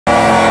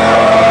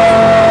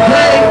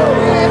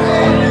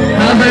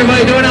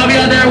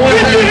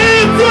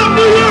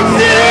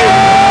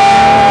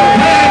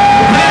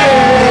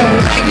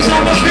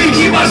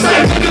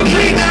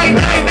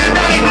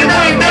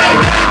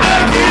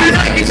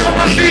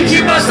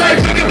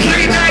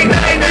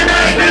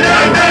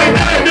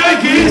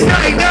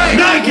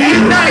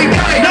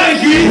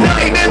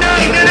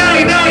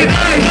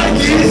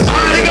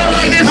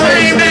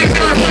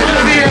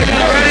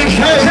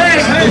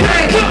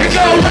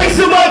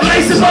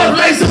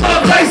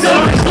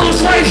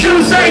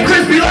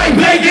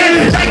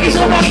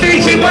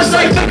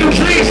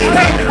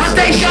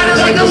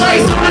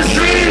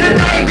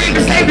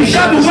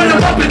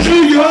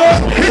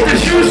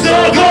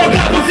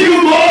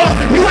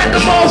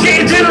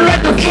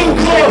at the food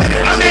court.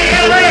 I'm in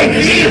LA,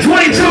 eating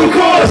 22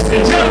 course.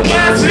 Young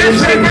Godson,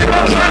 straight from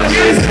my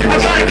pockets. I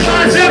got a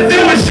concept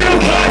doing shoe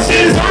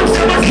boxes. I'm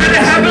so much better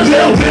have a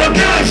little bit of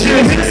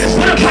notion.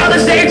 When I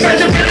polish, they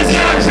fresh up in the sky.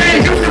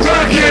 Used to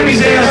rock carry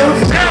down.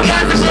 Now I'm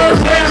about to close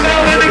where I'm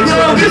out in the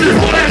globe. This is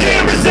what I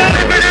can't present.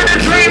 Living in a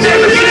dream,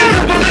 never getting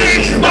to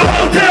believe. My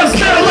hotel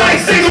smell like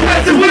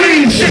cigarettes and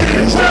weed. Shit,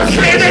 what I'm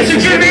saying, they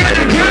should give me a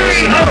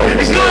degree. Oh,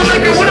 it's good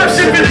looking when I'm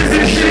shipping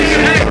this shit.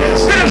 Hey,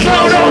 spin a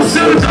flow, don't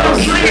suit, don't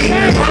sleep.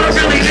 All I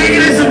really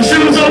need is some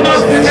shoes on my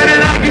feet. And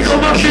then I can on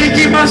my feet,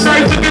 keep my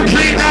cipher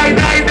complete. Night,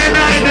 night, night,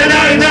 night,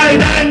 night, night,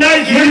 night,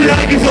 night.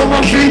 Nikes on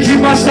my feet,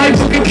 keep my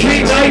cipher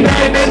complete. Night,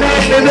 night, night,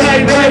 night,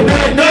 night, night,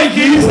 night,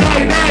 Nikes,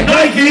 night, night,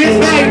 Nikes,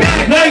 night,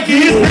 night,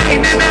 Nikes,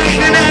 night, night,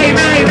 night,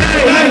 night,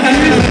 night, night,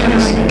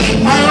 Nikes.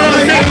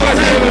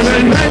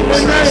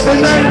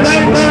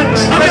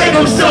 I make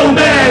them so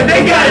mad,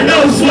 they got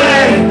no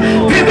swag.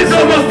 Pimpins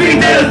on my feet,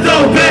 they'll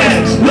throw back.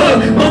 Look,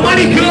 my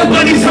money good,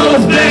 but these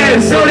hoes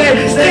bad. So they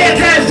stay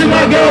attached to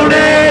my gold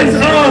ass.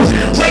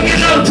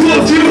 Waking up to a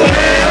few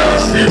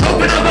hells.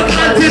 Open up my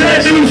closet to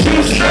that new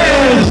shoe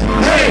strap.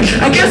 Hey,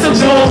 I guess I'm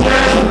going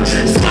well.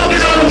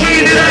 Smoking all the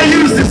weed that I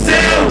used to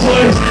sell.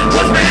 But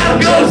once my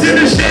album goes in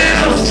the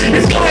shelves,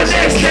 it's going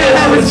next to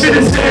how it's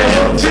finna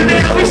sell.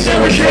 Today we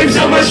selling tapes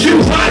on my shoe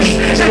box.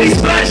 And these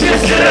spots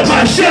just set up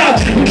my shop.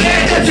 You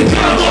mad that your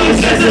girl always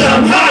says that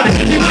I'm hot.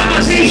 You buy my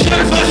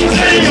t-shirts while she's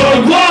saying you're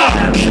a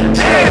guap.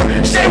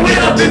 Hey, stay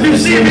with up if you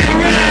see me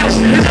around.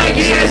 And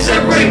Nike ain't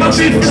separate my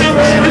feet from the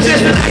road. It's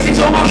just the Nikes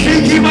on my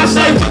feet, keep my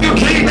cipher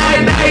complete.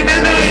 Night, night,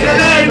 night, night,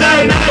 night,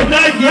 night, night,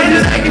 night. Yeah,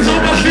 the Nikes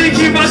on my feet,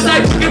 keep my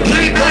cipher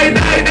complete. Night,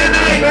 night, night,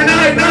 night,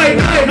 night, night,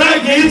 night,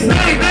 Nikes,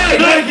 night, night,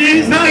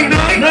 Nikes, night,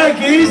 night,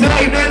 Nikes,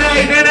 night, night,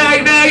 night,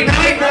 night, night,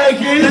 night,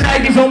 Nikes. The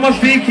Nikes on my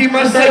feet, keep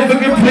my cipher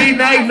complete.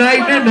 Night,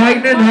 night, night,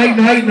 night, night,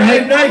 night,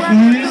 night,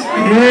 Nikes.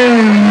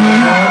 Yeah.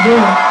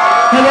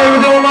 Hello,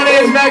 we're doing. My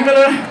name's Mac.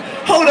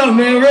 Hold up,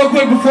 man, real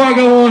quick before I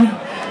go on.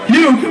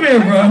 You, come here,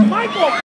 bro.